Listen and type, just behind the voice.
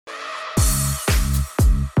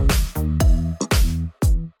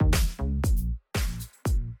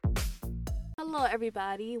Hello,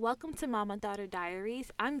 everybody. Welcome to Mama Daughter Diaries.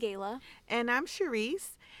 I'm Gayla. And I'm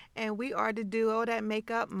Cherise, and we are the duo that make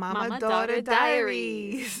up Mama Daughter Daughter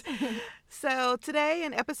Diaries. So today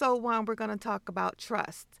in episode 1, we're going to talk about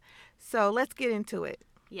trust. So let's get into it.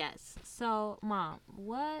 Yes. So, Mom,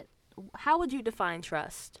 how would you define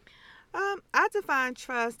trust? I define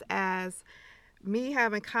trust as me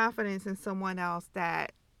having confidence in someone else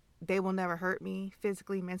that they will never hurt me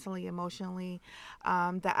physically, mentally, emotionally,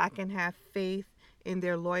 that I can have faith in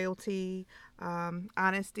their loyalty,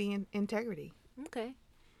 honesty, and integrity. Okay.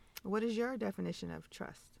 What is your definition of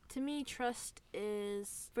trust? To me, trust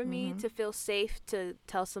is for me to feel safe to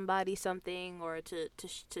tell somebody something or to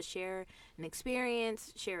share an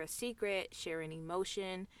experience, share a secret, share an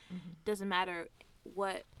emotion. Doesn't matter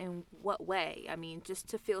in what way. I mean, just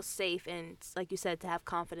to feel safe and, like you said, to have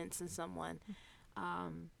confidence in someone.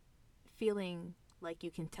 Feeling like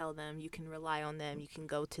you can tell them, you can rely on them, you can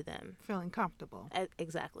go to them. Feeling comfortable.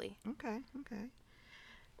 Exactly. Okay.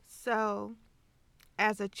 So,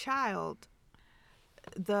 as a child,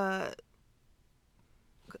 because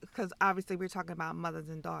obviously we're talking about mothers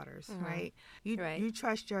and daughters, right? You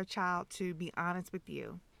trust your child to be honest with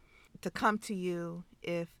you, to come to you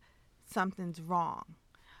if something's wrong.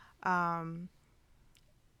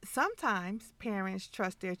 Sometimes parents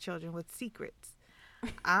trust their children with secrets.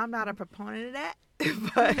 I'm not a proponent of that,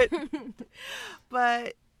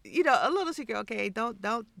 but you know, a little secret. Okay, don't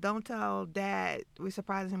tell Dad we're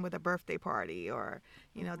surprising him with a birthday party, or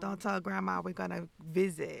you know, don't tell Grandma we're gonna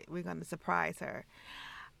visit. We're gonna surprise her.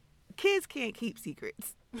 Kids can't keep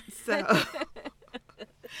secrets, so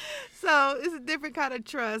it's a different kind of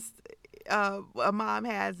trust a mom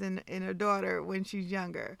has in her daughter when she's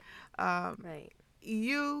younger. Right.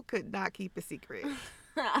 You could not keep a secret.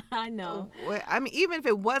 I know. I mean, even if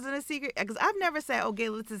it wasn't a secret, because I've never said, "Okay,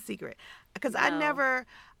 this is a secret," because I never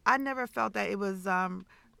felt that it was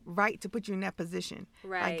right to put you in that position.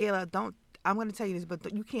 Right. Like, Gayla, I'm going to tell you this,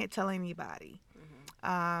 but you can't tell anybody.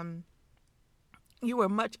 You were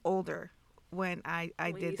much older when I did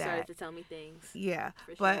that. When you started to tell me things. Yeah,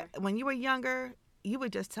 but when you were younger, you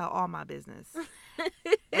would just tell all my business,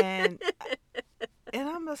 and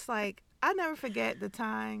I'm just like, I never forget the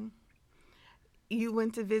time you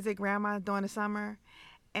went to visit Grandma during the summer,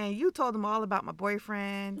 and you told them all about my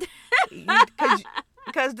boyfriend.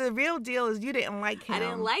 Because the real deal is you didn't like him. I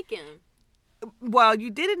didn't like him. Well,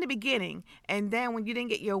 you did in the beginning, and then when you didn't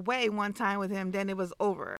get your way one time with him, then it was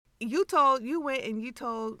over. You went and you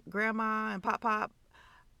told Grandma and Pop.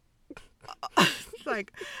 It's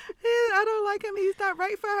like, I don't like him. He's not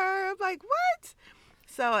right for her. I'm like, what?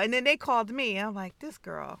 So, and then they called me. I'm like, this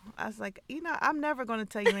girl. I was like, I'm never going to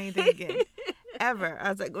tell you anything again. Ever. I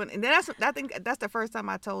was like, and then I think that's the first time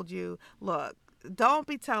I told you, look, don't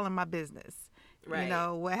be telling my business. Right. You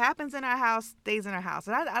know, what happens in our house stays in our house.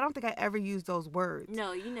 And I don't think I ever used those words.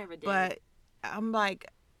 No, you never did. But I'm like,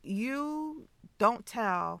 you don't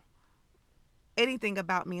tell anything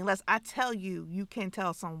about me unless I tell you can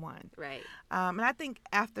tell someone. Right. And I think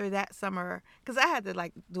after that summer, because I had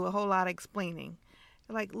to do a whole lot of explaining.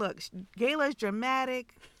 Like, look, Gayla's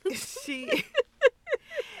dramatic. She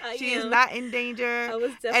is not in danger. I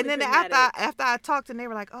was definitely and then dramatic. after I talked, and they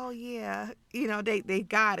were like, oh yeah, they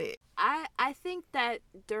got it. I think that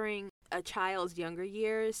during a child's younger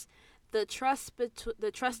years, the trust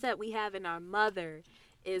that we have in our mother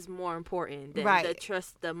is more important than the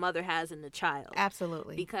trust the mother has in the child.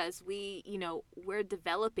 Absolutely. Because we're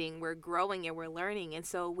developing, we're growing, and we're learning, and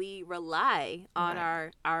so we rely on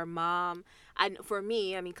our mom. For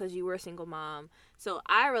me, because you were a single mom, so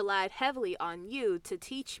I relied heavily on you to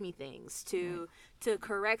teach me things, to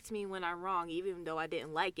correct me when I'm wrong, even though I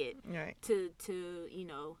didn't like it. Right. To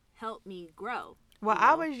help me grow. Well,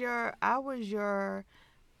 I was your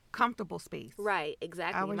comfortable space. Right,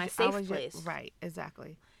 exactly. My safe place. Right,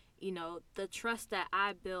 exactly. The trust that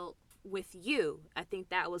I built with you, I think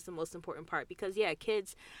that was the most important part, because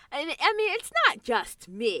kids, and it's not just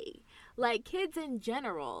me, like kids in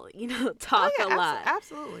general, talk a lot.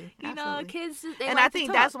 Absolutely. Kids, and I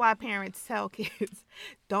think that's why parents tell kids,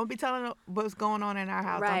 don't be telling what's going on in our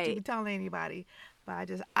house. Right. Don't be telling anybody. But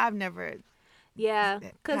I've never had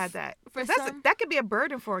that. That could be a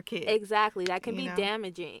burden for a kid. Exactly. That can be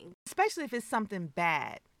damaging. Especially if it's something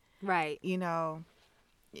bad. Right.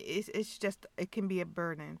 It's just, it can be a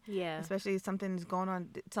burden. Yeah. Especially if something's going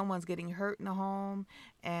on, someone's getting hurt in the home,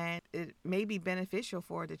 and it may be beneficial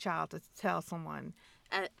for the child to tell someone.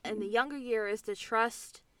 In the younger years, the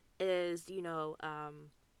trust is,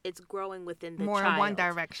 it's growing within the more child. In one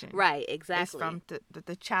direction. Right, exactly. It's from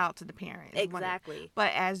the child to the parent.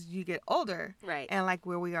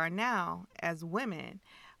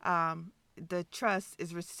 the trust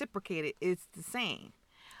is reciprocated. It's the same.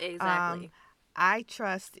 Exactly. I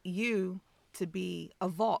trust you to be a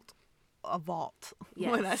vault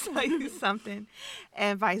Yes. when I tell you something,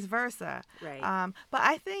 and vice versa. Right. But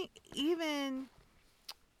I think even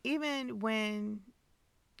when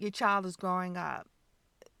your child is growing up,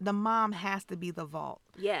 the mom has to be the vault.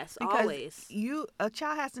 Yes, Because always. a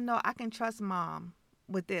child has to know, I can trust mom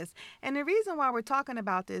with this. And the reason why we're talking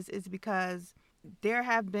about this is because there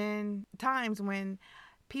have been times when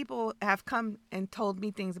people have come and told me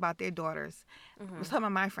things about their daughters, some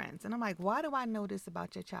of my friends, and I'm like, why do I know this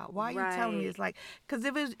about your child? Why are you telling me? It's like, because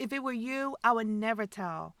if it were you, I would never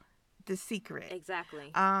tell the secret.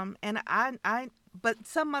 Exactly. And but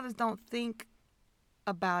some mothers don't think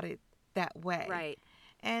about it that way. Right.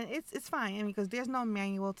 And it's fine, I mean, because there's no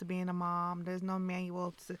manual to being a mom. There's no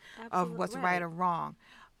manual of what's right or wrong.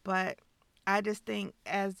 But I just think,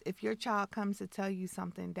 as if your child comes to tell you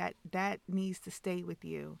something, that needs to stay with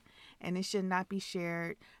you, and it should not be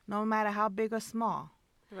shared, no matter how big or small.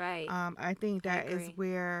 Right. I think that is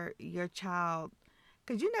where your child,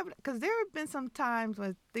 because there have been some times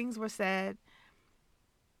when things were said,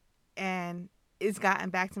 and it's gotten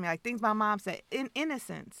back to me, like things my mom said in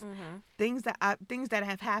innocence, things that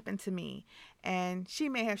have happened to me, and she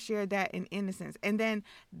may have shared that in innocence, and then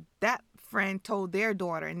that friend told their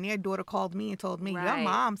daughter, and their daughter called me and told me, your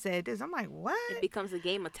mom said this. I'm like, what? It becomes a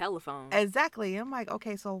game of telephone. Exactly. I'm like,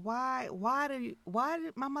 okay, so why did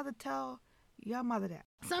my mother tell your mother that?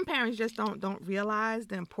 Some parents just don't realize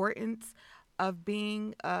the importance of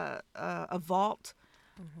being a vault,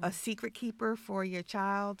 a secret keeper for your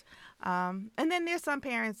child. And then there's some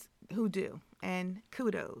parents who do, and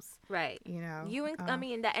kudos. Right. You know. I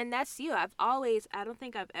mean, that's you. I don't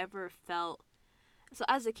think I've ever felt. So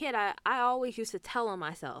as a kid, I always used to tell on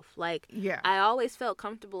myself. Like, I always felt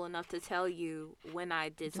comfortable enough to tell you when I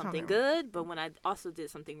did something good, but when I also did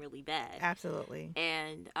something really bad. Absolutely.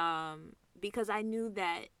 And because I knew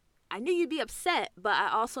you'd be upset, but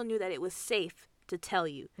I also knew that it was safe to tell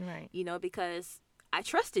you. Right. You know, because I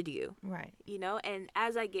trusted you. Right. You know, and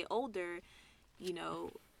as I get older, you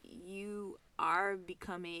know, you are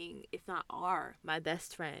becoming, if not are, my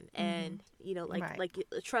best friend. And, you know, like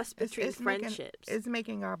the trust between friendships. It's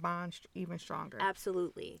making our bond even stronger.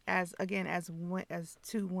 Absolutely. As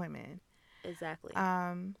two women. Exactly.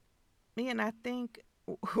 Me, and I think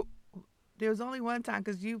there was only one time,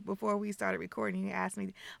 because before we started recording, you asked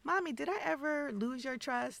me, Mommy, did I ever lose your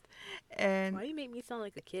trust? And why you make me sound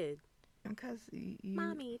like a kid? Because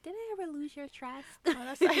Mommy, did I ever lose your trust? Oh,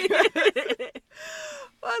 that's like,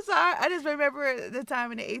 well, so I just remember the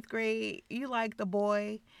time in the 8th grade, you liked the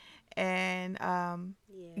boy, and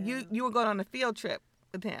you were going on a field trip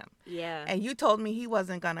with him. Yeah. And you told me he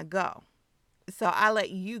wasn't gonna go, so I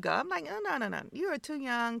let you go. I'm like, no, you are too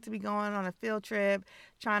young to be going on a field trip,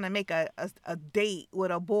 trying to make a date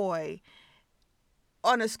with a boy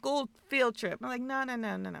on a school field trip. I'm like, no.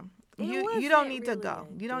 You don't need to go.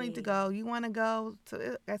 You don't need to go. You want to go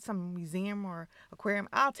to at some museum or aquarium?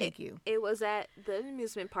 I'll take you. It was at the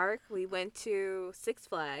amusement park. We went to Six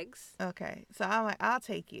Flags. Okay, so I'm like, I'll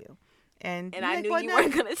take you. And I knew you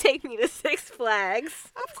weren't going to take me to Six Flags.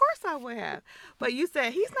 Of course I would have. But you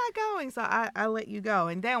said, he's not going, so I let you go.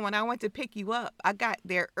 And then when I went to pick you up, I got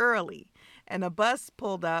there early, and a bus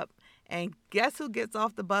pulled up, and guess who gets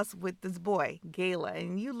off the bus with this boy, Gayla?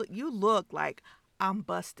 And you look like, I'm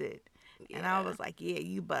busted. Yeah. And I was like, yeah,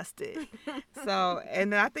 you busted. So,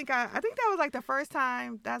 and I think that was like the first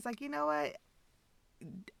time that I was like, you know what?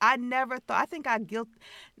 I never thought, I think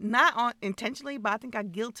not intentionally, but I think I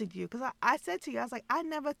guilted you. Because I said to you, I was like, I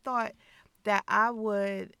never thought that I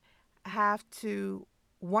would have to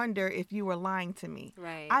wonder if you were lying to me.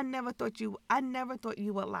 Right. I never thought you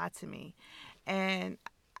would lie to me. And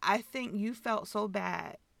I think you felt so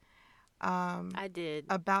bad. I did.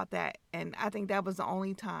 About that. And I think that was the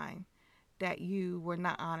only time that you were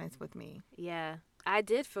not honest with me. Yeah, I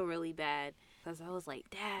did feel really bad because I was like,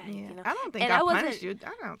 Dad, yeah. you know. I don't think I punished you.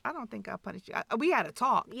 I don't think I punished you. We had a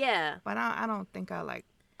talk. Yeah. But I don't think I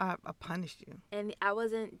punished you. And I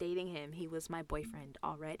wasn't dating him. He was my boyfriend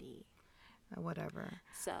already. Whatever.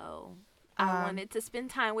 So I wanted to spend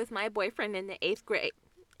time with my boyfriend in the 8th grade,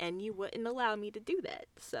 and you wouldn't allow me to do that.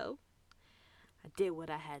 So I did what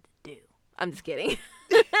I had to do. I'm just kidding.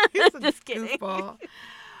 Just kidding. Goofball.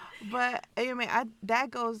 But I mean,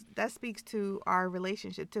 that speaks to our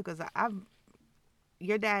relationship too, because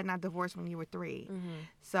your dad and I divorced when you were 3,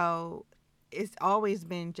 so it's always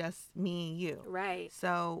been just me and you, right?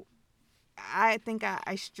 So I think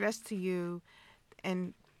I stressed to you,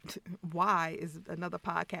 and why is another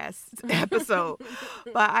podcast episode.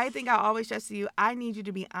 But I think I always stress to you, I need you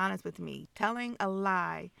to be honest with me. Telling a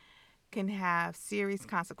lie can have serious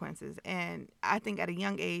consequences. And I think at a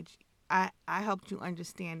young age, I helped you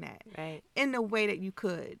understand that. Right. In the way that you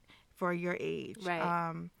could for your age.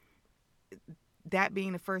 Right. That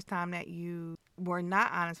being the first time that you were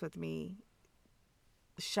not honest with me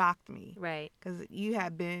shocked me. Right. Because you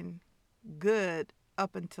had been good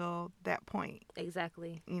up until that point.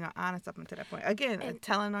 Exactly. Honest up until that point. Again,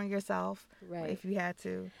 telling on yourself, right, if you had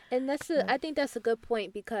to. And I think that's a good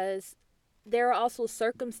point, because there are also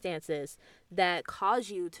circumstances that cause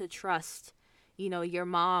you to trust, your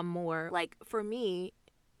mom more. Like for me,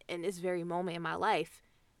 in this very moment in my life,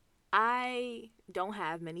 I don't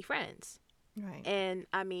have many friends. Right. And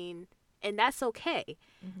and that's okay.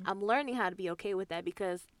 Mm-hmm. I'm learning how to be okay with that,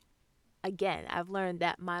 because again, I've learned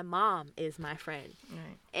that my mom is my friend.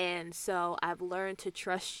 Right. And so I've learned to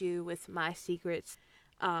trust you with my secrets.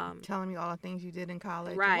 Telling me all the things you did in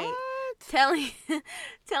college. Right. What?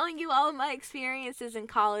 Telling you all of my experiences in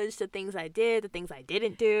college, the things I did, the things I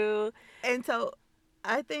didn't do. And so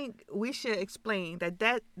I think we should explain that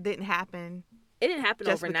didn't happen. It didn't happen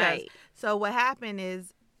overnight. So what happened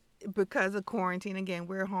is, because of quarantine, again,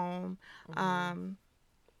 we're home. Mm-hmm.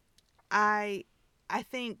 I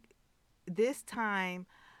think this time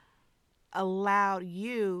allowed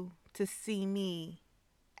you to see me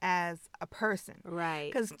as a person.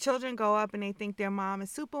 Right. Because children go up and they think their mom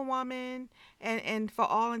is Superwoman, and for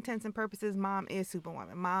all intents and purposes, mom is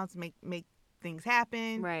Superwoman. Moms make things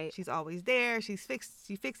happen. Right. She's always there. She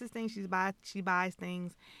fixes things. She buys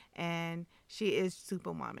things, and she is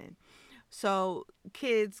Superwoman. So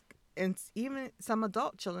kids, and even some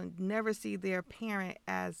adult children, never see their parent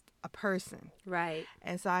as a person. Right.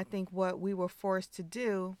 And so I think what we were forced to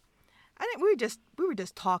do, I think we were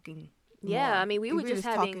just talking. Yeah, more. we were just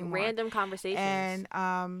having random conversations.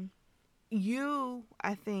 And you,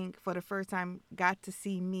 I think, for the first time, got to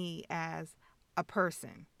see me as a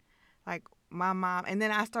person, like my mom. And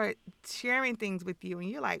then I started sharing things with you, and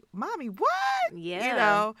you're like, "Mommy, what?"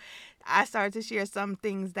 Yeah. I started to share some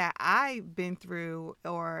things that I've been through,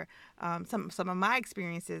 or some of my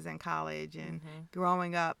experiences in college and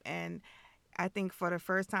growing up. And I think for the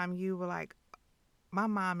first time, you were like, my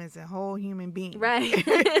mom is a whole human being. Right.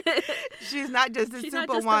 She's not just a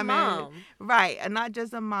superwoman. Right. And not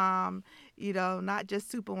just a mom, not just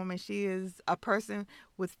Superwoman. She is a person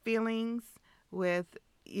with feelings, with,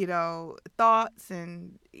 thoughts,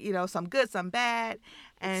 and, some good, some bad.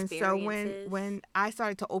 And so when I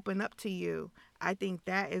started to open up to you, I think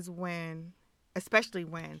that is when, especially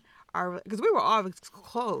when because we were always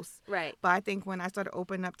close. Right. But I think when I started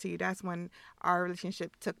opening up to you, that's when our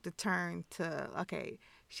relationship took the turn to, okay,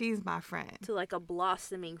 she's my friend. To like a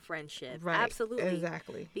blossoming friendship. Right. Absolutely.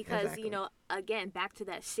 Exactly. Because, again, back to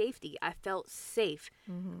that safety, I felt safe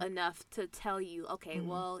enough to tell you, okay,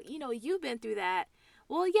 well, you've been through that.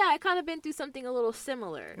 Well, yeah, I kind of been through something a little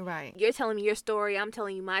similar. Right. You're telling me your story, I'm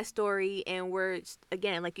telling you my story, and we're,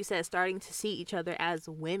 again, like you said, starting to see each other as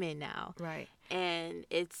women now. Right. And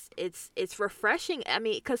it's refreshing. I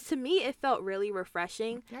mean, because to me, it felt really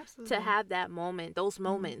refreshing Absolutely. to have that moment, those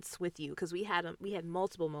moments with you, because we had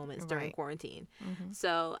multiple moments during quarantine.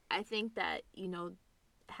 So I think that,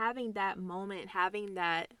 having that moment, having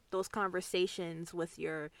those conversations with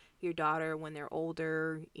your daughter when they're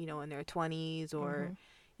older, in their 20s, or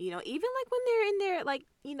even like when they're in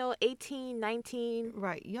their 18, 19.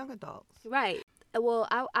 Right, young adults. Right. Well,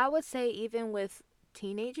 I would say even with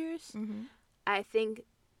teenagers, I think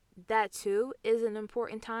that too is an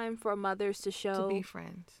important time for mothers to show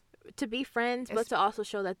to be friends, but to also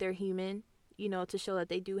show that they're human, to show that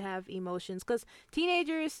they do have emotions, because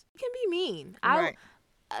teenagers can be mean. Right.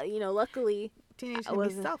 Luckily, teenagers can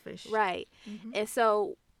be selfish. Right. And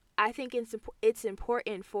so I think it's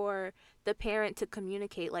important for the parent to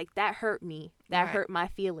communicate, like, that hurt me, that hurt my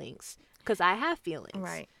feelings, because I have feelings.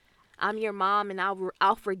 Right. I'm your mom, and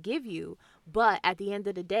I'll forgive you, but at the end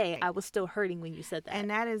of the day, I was still hurting when you said that. And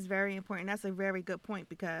that is very important. That's a very good point,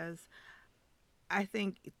 because I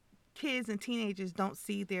think kids and teenagers don't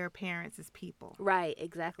see their parents as people. Right,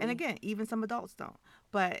 exactly. And again, even some adults don't.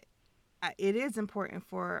 But it is important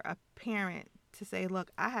for a parent to say,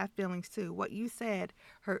 look, I have feelings too. What you said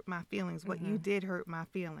hurt my feelings. What you did hurt my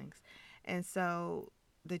feelings. And so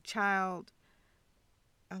the child,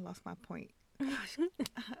 I lost my point.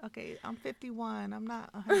 Okay, I'm 51. I'm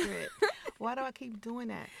not 100. Why do I keep doing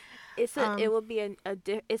that? It will be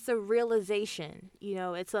it's a realization.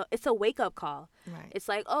 It's a wake up call. Right. It's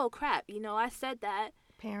like, oh crap, I said that.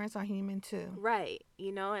 Parents are human too. Right.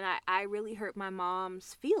 You know, and I really hurt my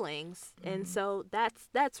mom's feelings. And so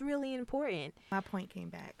that's really important. My point came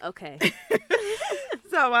back. Okay.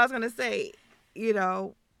 So I was going to say, you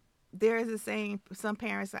know, there is a saying, some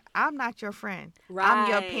parents say, I'm not your friend. Right.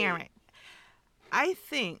 I'm your parent. I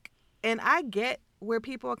think, and I get where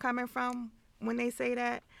people are coming from when they say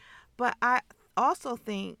that, but I also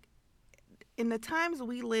think in the times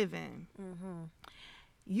we live in,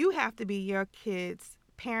 you have to be your kid's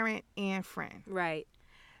parent and friend. Right.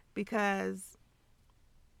 Because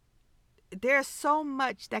there's so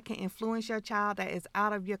much that can influence your child that is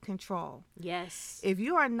out of your control. Yes. If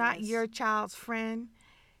you are not your child's friend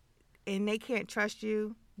and they can't trust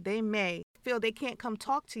you, they may feel they can't come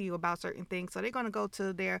talk to you about certain things. So they're going to go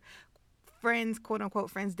to their friends, quote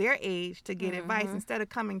unquote friends, their age to get advice instead of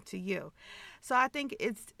coming to you. So I think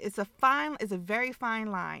it's a very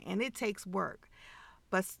fine line, and it takes work.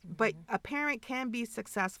 But a parent can be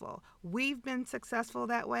successful. We've been successful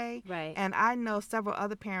that way. Right. And I know several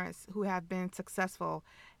other parents who have been successful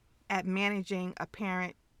at managing a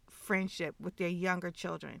parent friendship with their younger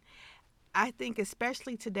children. I think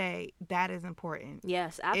especially today, that is important.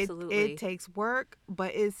 Yes, absolutely. It takes work,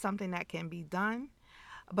 but it's something that can be done.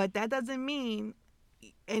 But that doesn't mean,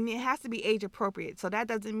 and it has to be age appropriate. So that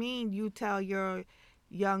doesn't mean you tell your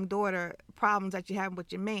young daughter problems that you have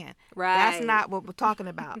with your man. Right. That's not what we're talking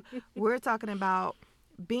about. We're talking about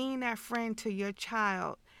being that friend to your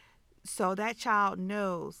child so that child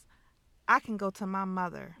knows I can go to my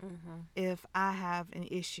mother if I have an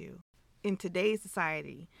issue. In today's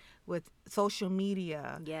society, with social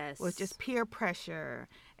media, with just peer pressure,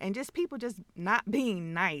 and just people just not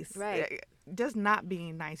being nice. Right. Just not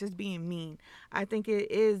being nice, just being mean. I think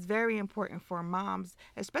it is very important for moms,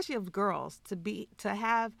 especially of girls, to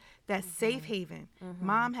have that safe haven.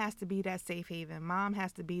 Mom has to be that safe haven. Mom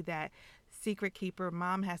has to be that secret keeper.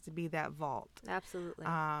 Mom has to be that vault. Absolutely.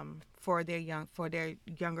 For their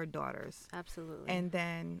younger daughters. Absolutely. And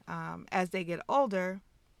then as they get older,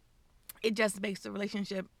 it just makes the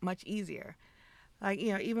relationship much easier. Like,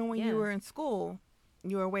 you know, even when you were in school,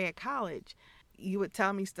 you were away at college, you would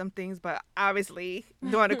tell me some things, but obviously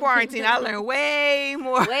during the quarantine, I learned way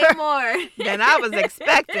more than I was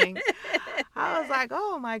expecting. I was like,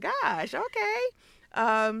 oh my gosh, okay.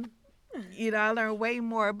 You know, I learned way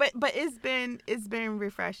more, but it's been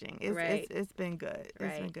refreshing. It's been good.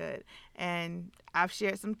 It's been good, and I've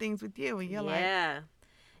shared some things with you, and you're like,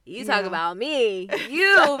 you talk about me.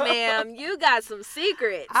 You, ma'am, you got some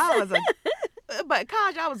secrets. But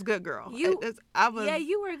college, I was a good girl. You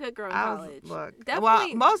were a good girl in college.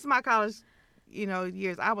 Well, most of my college,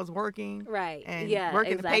 years, I was working. Right. And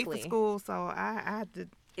working to pay for school, so I had to.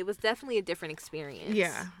 It was definitely a different experience.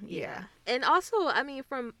 Yeah. And also, I mean,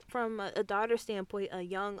 from a daughter standpoint, a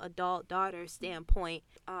young adult daughter standpoint,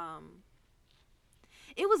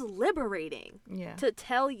 it was liberating to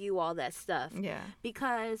tell you all that stuff. Yeah.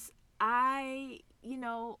 Because I,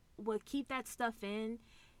 would keep that stuff in,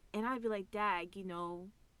 and I'd be like, Dag,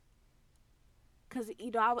 because,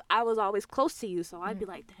 I was always close to you, so I'd be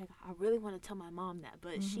like, Dag, I really want to tell my mom that,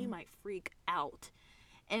 but she might freak out.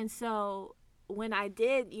 And so when I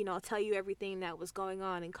did, tell you everything that was going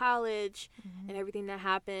on in college and everything that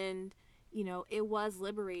happened, it was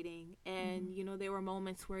liberating. And, there were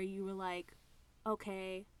moments where you were like,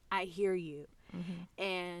 okay, I hear you.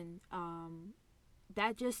 And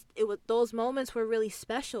those moments were really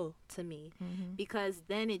special to me because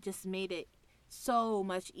then it just made it so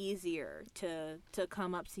much easier to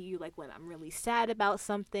come up to you, like when I'm really sad about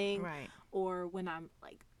something, right, or when I'm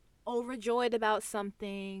like overjoyed about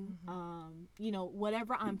something,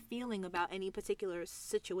 whatever I'm feeling about any particular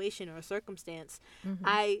situation or circumstance.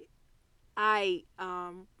 I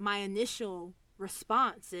my initial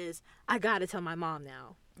response is, I gotta tell my mom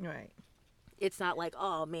now. Right. It's not like,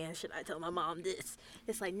 oh man, should I tell my mom this?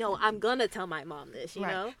 It's like, no, I'm gonna tell my mom this. You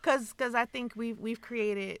know, because I think we've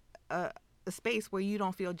created a space where you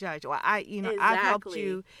don't feel judged, or Exactly. I've helped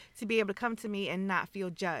you to be able to come to me and not feel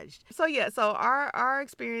judged. So our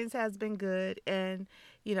experience has been good, and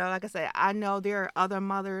like I said, I know there are other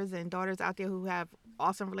mothers and daughters out there who have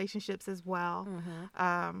awesome relationships as well.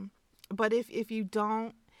 But if you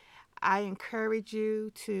don't, I encourage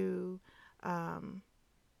you to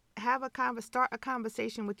start a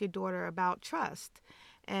conversation with your daughter about trust.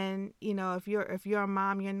 And if you're a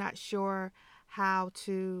mom, you're not sure how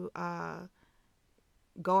to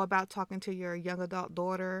go about talking to your young adult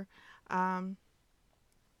daughter, find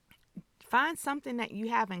something that you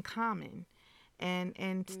have in common, and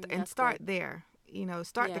start there.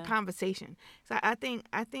 Start the conversation. So I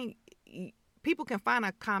think people can find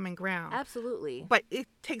a common ground. Absolutely. But it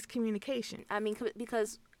takes communication. I mean,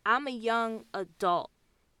 because I'm a young adult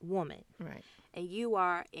woman. Right. And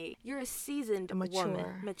you're a seasoned woman.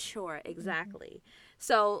 Mature, exactly. Mm-hmm.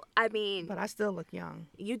 So, I mean. But I still look young.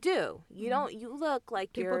 You do. You look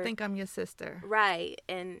like People think I'm your sister. Right.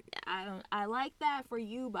 And I like that for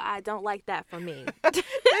you, but I don't like that for me. That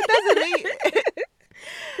doesn't mean.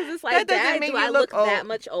 Because it's like, Dad, do I look that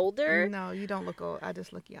much older? No, you don't look old. I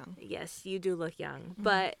just look young. Yes, you do look young. Mm-hmm.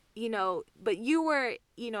 But, but you were,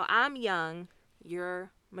 I'm young.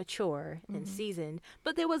 You're mature and seasoned.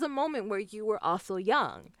 But there was a moment where you were also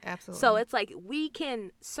young. Absolutely. So it's like we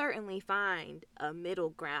can certainly find a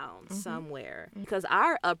middle ground somewhere. Because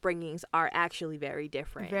our upbringings are actually very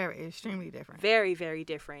different. Very, extremely different. Very, very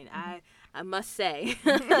different. I must say.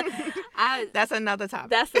 That's another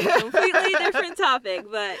topic. That's a completely different topic.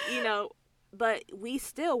 But, but we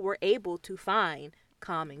still were able to find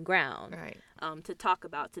common ground. Right. To talk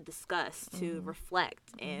about, to discuss, to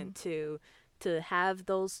reflect, and to have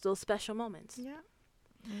those special moments. Yeah.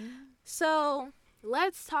 Mm-hmm. So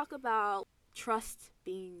let's talk about trust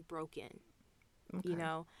being broken. Okay.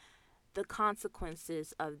 The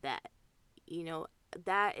consequences of that.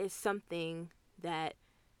 That is something that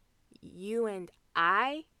you and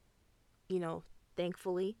I,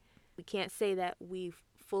 thankfully, we can't say that we've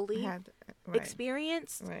fully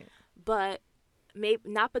experienced, right. But maybe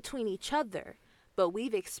not between each other, but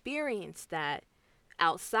we've experienced that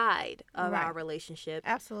outside of our relationship.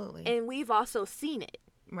 Absolutely. And we've also seen it.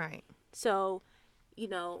 Right. So,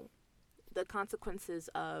 the consequences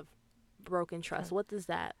of broken trust, what does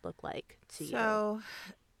that look like to you?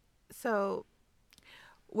 So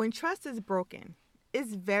when trust is broken,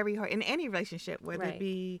 it's very hard in any relationship, whether it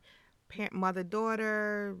be parent, mother,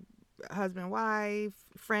 daughter, husband, wife,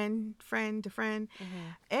 friend to friend.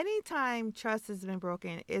 Anytime trust has been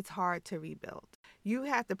broken, it's hard to rebuild. You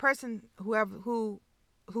have the person,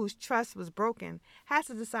 whose trust was broken, has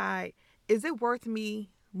to decide, is it worth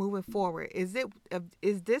me moving forward? Is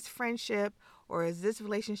this friendship or is this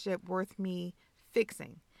relationship worth me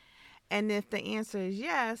fixing? And if the answer is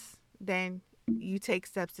yes, then you take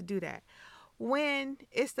steps to do that. When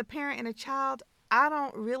it's the parent and a child, I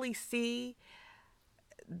don't really see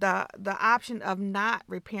the option of not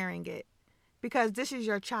repairing it, because this is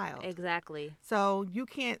your child. Exactly. So you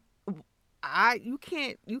can,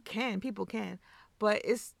 people can, but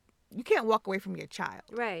you can't walk away from your child.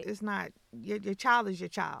 Right. It's not, your child is your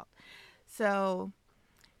child. So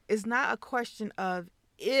it's not a question of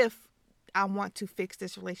if I want to fix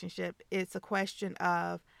this relationship. It's a question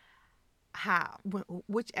of how.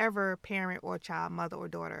 Whichever parent or child, mother or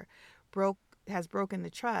daughter, has broken the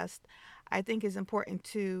trust, I think it's important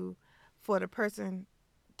for the person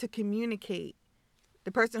to communicate,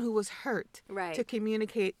 the person who was hurt, to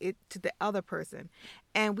communicate it to the other person.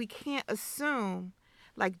 And we can't assume,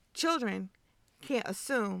 like children can't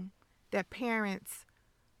assume that parents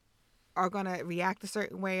are going to react a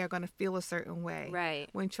certain way, are going to feel a certain way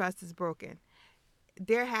when trust is broken.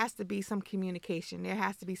 There has to be some communication. There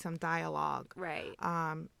has to be some dialogue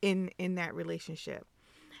in that relationship.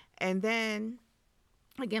 And then,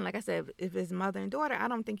 again, like I said, if it's mother and daughter, I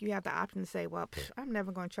don't think you have the option to say, well, I'm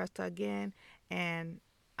never going to trust her again and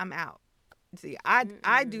I'm out. See, I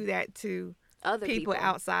do that to other people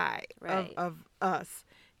outside of us.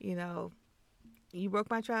 You broke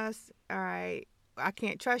my trust. All right. I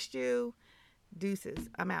can't trust you. Deuces.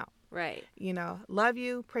 I'm out. Right. Love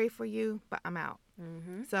you, pray for you, but I'm out.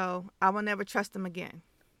 Mm-hmm. So I will never trust them again.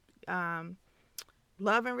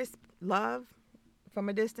 Love from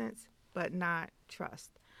a distance, but not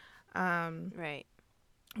trust. Right.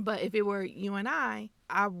 But if it were you and I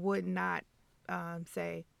would not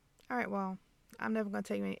say, all right, well, I'm never going to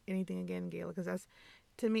tell you anything again, Gayla, because that's,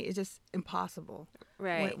 to me, it's just impossible.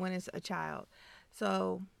 Right. When it's a child.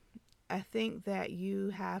 So I think that you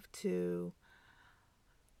have to,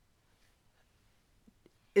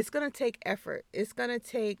 it's going to take effort. It's going to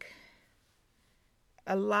take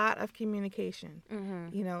a lot of communication.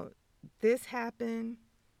 Mm-hmm. This happened,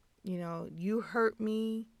 you hurt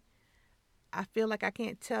me. I feel like I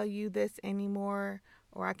can't tell you this anymore,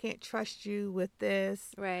 or I can't trust you with this.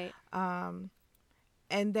 Right. And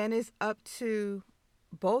then it's up to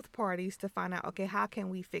both parties to find out, okay, how can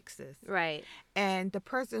we fix this? Right. And the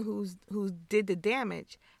person who did the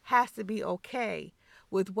damage has to be okay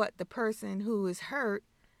with what the person who is hurt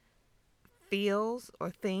feels or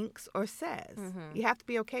thinks or says. Mm-hmm. You have to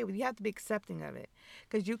be okay with it. You have to be accepting of it.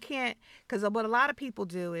 Because what a lot of people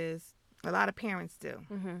do is, a lot of parents do,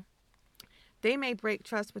 they may break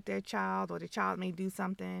trust with their child, or the child may do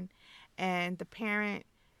something, and the parent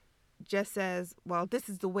just says, well, this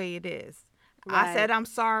is the way it is. Right. I said I'm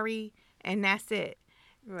sorry, and that's it.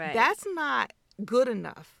 Right. That's not good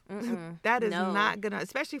enough. That is No. not good enough,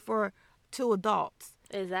 especially for two adults.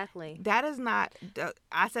 Exactly. That is not.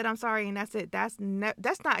 I said I'm sorry, and that's it. That's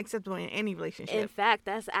not acceptable in any relationship. In fact,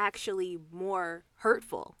 that's actually more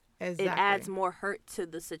hurtful. Exactly. It adds more hurt to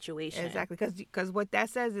the situation. Exactly, because what that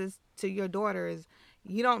says is to your daughter is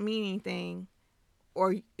you don't mean anything,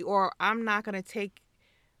 or I'm not gonna take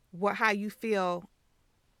how you feel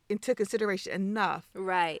into consideration enough.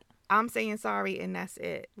 Right. I'm saying sorry, and that's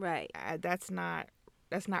it. Right. That's not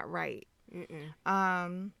right.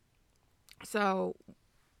 Mm-mm. So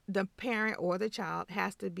the parent or the child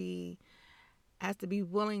has to be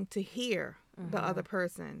willing to hear the other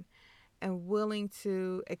person and willing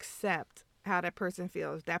to accept how that person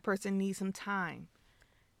feels. That person needs some time.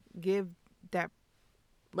 Let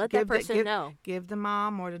that person know. Give the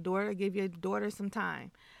mom or the daughter, give your daughter some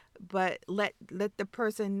time. But let the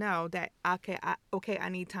person know that I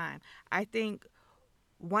need time. I think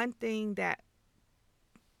one thing that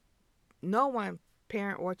no one,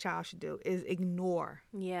 parent or child, should do is ignore.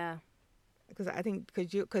 Yeah. Because I think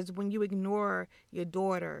because when you ignore your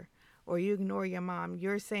daughter or you ignore your mom,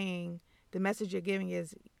 you're saying the message you're giving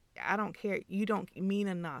is, I don't care. You don't mean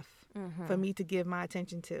enough for me to give my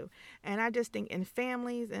attention to. And I just think in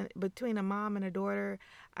families and between a mom and a daughter,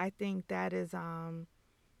 I think that is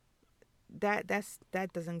that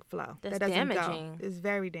doesn't flow. That's that doesn't damaging. go. It's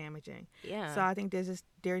very damaging. Yeah. So I think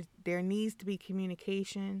there needs to be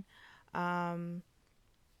communication, and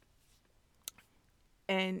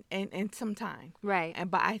some time. Right.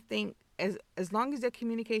 But I think as long as there's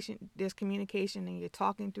communication and you're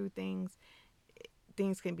talking through things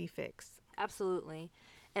can be fixed. Absolutely.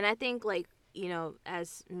 And I think, like, you know,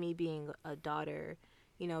 as me being a daughter,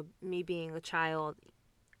 you know, me being a child,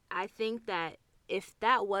 I think that if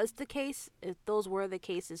that was the case, if those were the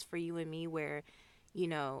cases for you and me where, you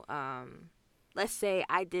know, let's say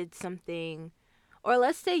I did something, or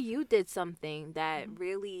let's say you did something that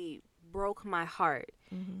really broke my heart,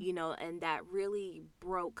 you know, and that really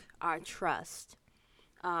broke our trust.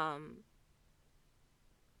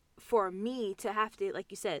 For me to have to,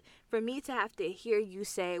 like you said, for me to have to hear you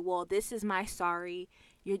say, well, this is my sorry,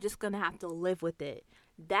 you're just going to have to live with it.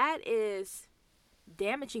 That is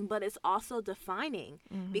damaging, but it's also defining,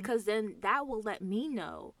 because then that will let me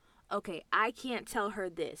know, okay, I can't tell her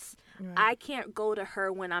this. Right. I can't go to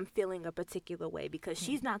her when I'm feeling a particular way because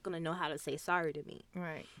she's not going to know how to say sorry to me.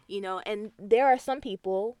 Right. You know, and there are some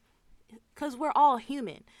people, because we're all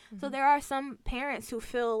human, so there are some parents who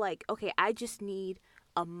feel like, okay, I just need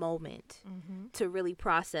a moment to really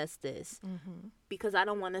process this because I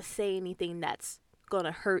don't want to say anything that's going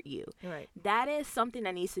to hurt you. Right. That is something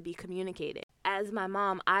that needs to be communicated. As my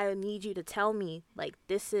mom, I need you to tell me, like,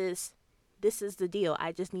 this is the deal.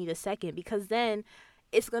 I just need a second, because then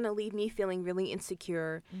it's going to leave me feeling really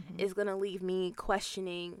insecure. It's going to leave me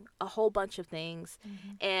questioning a whole bunch of things.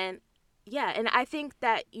 And yeah, and I think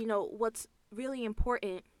that, you know, what's really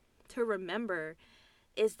important to remember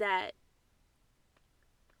is that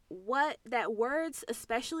words,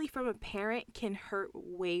 especially from a parent, can hurt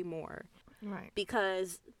way more. Right.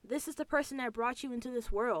 Because this is the person that brought you into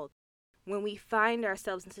this world. When we find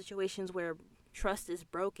ourselves in situations where trust is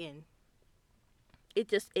broken,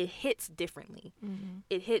 it hits differently.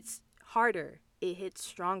 It hits harder. It hits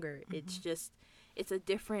stronger. It's a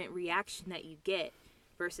different reaction that you get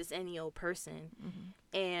versus any old person.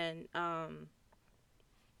 And and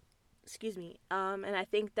I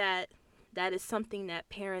think that is something that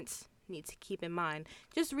parents need to keep in mind.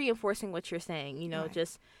 Just reinforcing what you're saying, you know,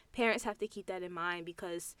 just parents have to keep that in mind,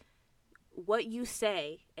 because what you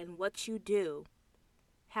say and what you do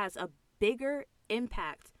has a bigger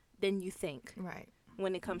impact than you think. Right.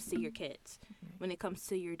 When it comes to your kids, when it comes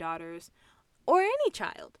to your daughters, or any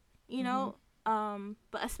child, you know,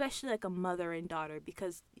 but especially like a mother and daughter,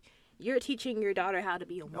 because you're teaching your daughter how to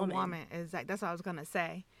be a woman. A woman, exactly. That's what I was gonna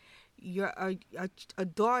say. A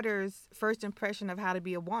daughter's first impression of how to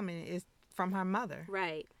be a woman is from her mother.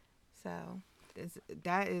 Right. So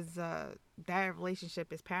that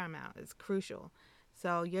relationship is paramount. It's crucial.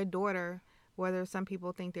 So your daughter, whether some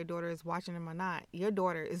people think their daughter is watching them or not, your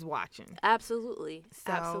daughter is watching. Absolutely.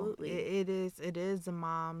 So absolutely. It is a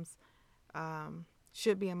mom's,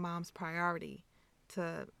 should be a mom's priority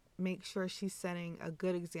to make sure she's setting a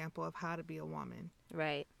good example of how to be a woman.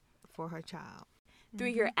 Right. For her child. Through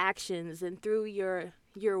your actions and through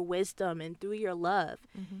your wisdom and through your love,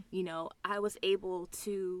 you know, I was able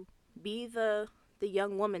to be the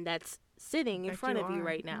young woman that's sitting in front of you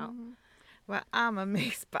right now. Well, I'm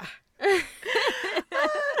amazed by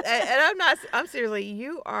and I'm seriously,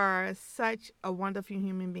 you are such a wonderful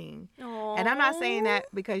human being. Aww. And I'm not saying that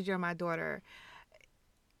because you're my daughter.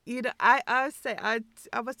 You know, I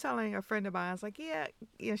was telling a friend of mine, I was like, yeah,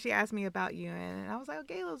 she asked me about you, and I was like, oh,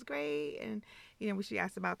 Gayla's great, and when she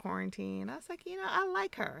asked about quarantine, I was like, I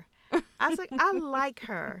like her. I was like, I like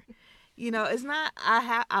her. It's not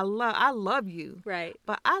I love you, right?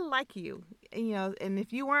 But I like you, and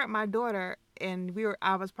if you weren't my daughter and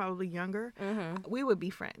I was probably younger, we would be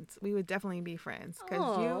friends. We would definitely be friends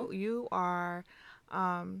because you are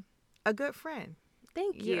a good friend.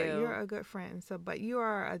 Thank you. You're a good friend. So, but you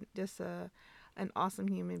are just an awesome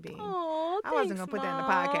human being. Oh, I wasn't gonna put that in the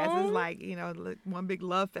podcast. It's like one big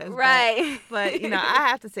love fest, right? But I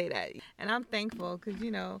have to say that, and I'm thankful because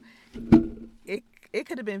it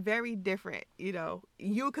could have been very different.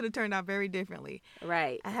 You could have turned out very differently.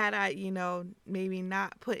 Right. Had I maybe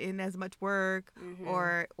not put in as much work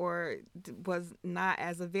or was not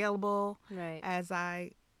as available as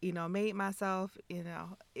I made myself, you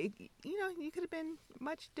could have been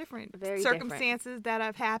much different Very circumstances that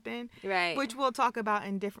have happened, right? Which we'll talk about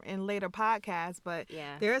in later podcasts. But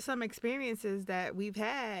there are some experiences that we've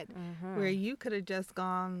had where you could have just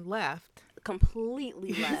gone left,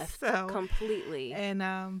 completely left, completely. And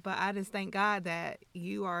but I just thank God that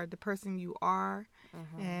you are the person you are,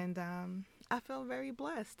 and I feel very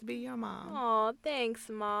blessed to be your mom. Oh, thanks,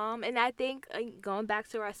 Mom. And I think going back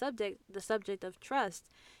to our subject, the subject of trust,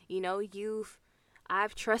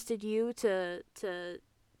 I've trusted you to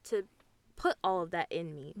put all of that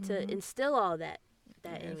in me, to instill all that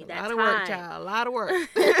in me. That a lot of work, child. A lot of work.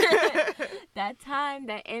 That time,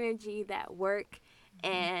 that energy, that work,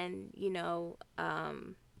 and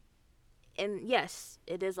and yes,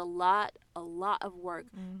 it is a lot of work,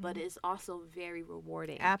 but it's also very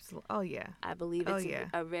rewarding. Absolutely. Oh, yeah. I believe it's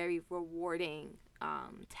a very rewarding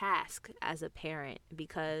task as a parent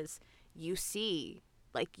because you see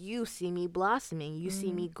me blossoming, you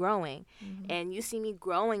see me growing, and you see me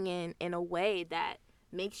growing in a way that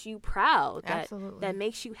makes you proud, that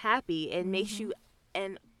makes you happy, and makes you,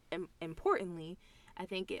 and importantly, I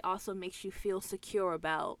think it also makes you feel secure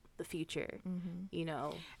about the future,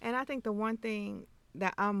 And I think the one thing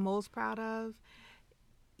that I'm most proud of,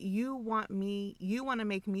 you want to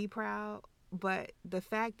make me proud, but the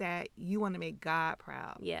fact that you want to make God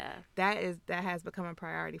proud, that has become a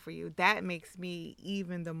priority for you. That makes me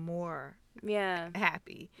even the more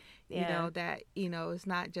happy, that it's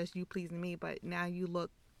not just you pleasing me, but now you look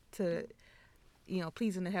to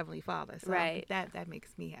pleasing the Heavenly Father. So that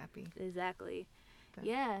makes me happy. Exactly.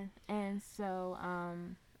 Yeah, and so,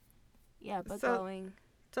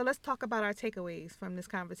 So let's talk about our takeaways from this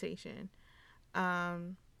conversation.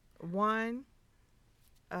 One,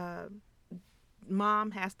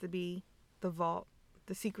 mom has to be the vault,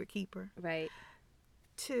 the secret keeper. Right.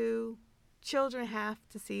 2, children have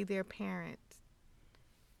to see their parents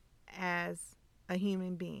as a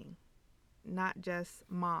human being, not just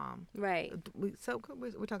mom. Right. We're talking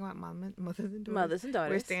about mothers and daughters. Mothers and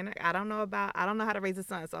daughters. We're standing. I don't know how to raise a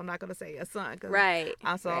son, so I'm not going to say a son. Right.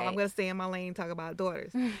 I'm going to stay in my lane and talk about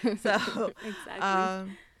daughters. So,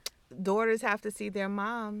 exactly. Daughters have to see their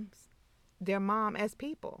mom as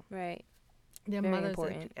people. Right. Their Very mothers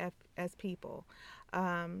important. as people.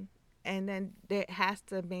 And then there has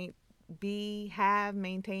to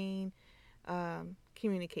maintain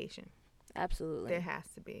communication. Absolutely. There has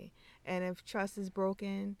to be. And if trust is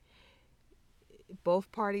broken, both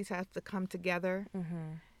parties have to come together,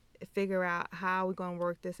 figure out how we're going to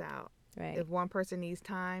work this out. Right. If one person needs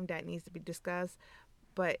time, that needs to be discussed,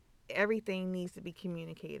 but everything needs to be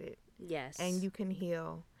communicated. Yes. And you can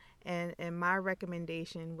heal. And my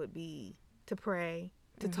recommendation would be to pray,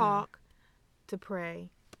 to talk, to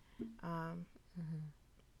pray.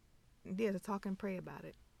 To talk and pray about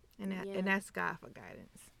it. And that's God for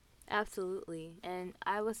guidance. Absolutely. And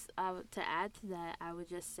to add to that, I would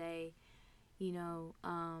just say,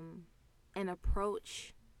 and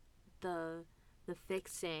approach the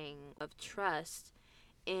fixing of trust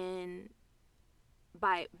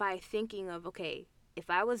by thinking of, okay, if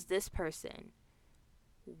I was this person,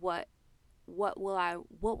 what will I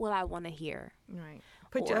want to hear? Right.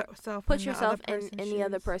 Put yourself in the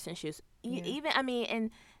other person's shoes. Even, I mean,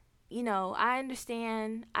 and I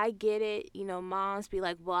understand, I get it, moms be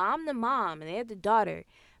like, well, I'm the mom and they're the daughter,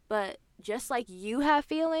 but just like you have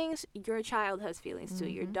feelings, your child has feelings too.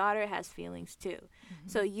 Your daughter has feelings too.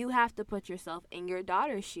 So you have to put yourself in your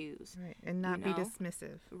daughter's shoes. Right. And not be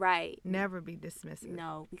dismissive. Right. Never be dismissive.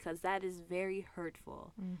 No, because that is very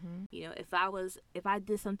hurtful. If I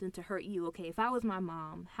did something to hurt you, okay, if I was my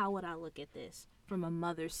mom, how would I look at this from a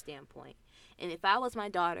mother's standpoint? And if I was my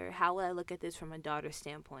daughter, how would I look at this from a daughter's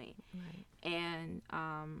standpoint? Right. And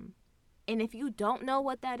if you don't know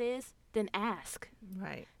what that is, then ask.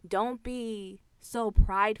 Right. Don't be so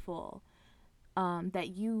prideful that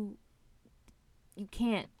you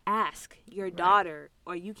can't ask your daughter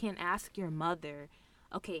or you can't ask your mother,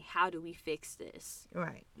 okay, how do we fix this?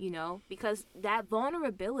 Right. You know, because that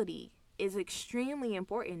vulnerability is extremely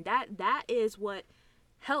important. That is what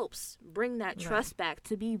helps bring that trust back,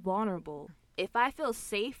 to be vulnerable. If I feel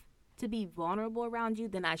safe to be vulnerable around you,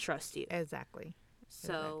 then I trust you. Exactly.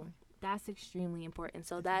 So that's extremely important.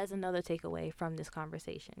 So that is another takeaway from this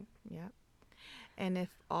conversation. Yep. And if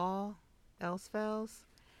all else fails,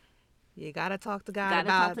 you gotta talk to God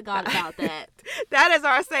about that. That is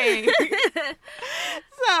our saying.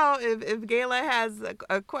 So if Gayla has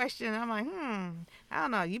a question, I'm like, I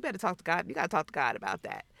don't know. You better talk to God. You gotta talk to God about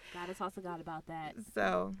that. Gotta talk to God about that.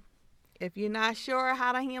 So if you're not sure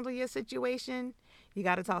how to handle your situation, you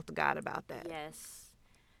gotta talk to God about that. Yes,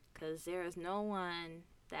 because there is no one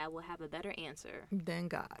that will have a better answer than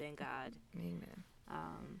God. Amen.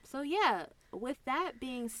 So yeah, with that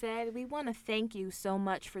being said, we want to thank you so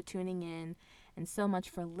much for tuning in and so much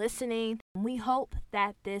for listening. We hope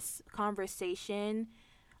that this conversation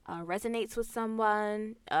resonates with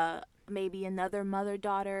someone, maybe another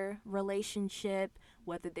mother-daughter relationship,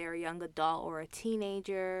 whether they're a young adult or a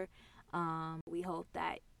teenager. We hope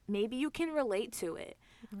that maybe you can relate to it.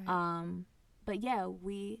 Right. But yeah,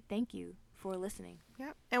 we thank you for listening.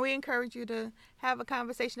 Yep. And we encourage you to have a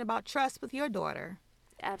conversation about trust with your daughter.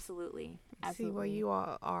 Absolutely. See where you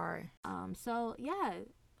all are. So yeah,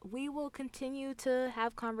 we will continue to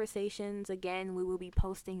have conversations. Again, we will be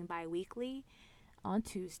posting bi-weekly on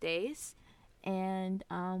Tuesdays. And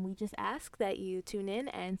we just ask that you tune in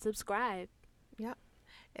and subscribe. Yep.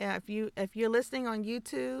 If you're listening on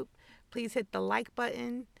YouTube, please hit the like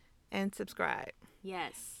button and subscribe.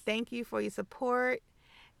 Yes. Thank you for your support.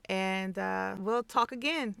 And we'll talk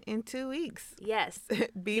again in 2 weeks. Yes.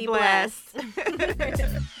 Be blessed.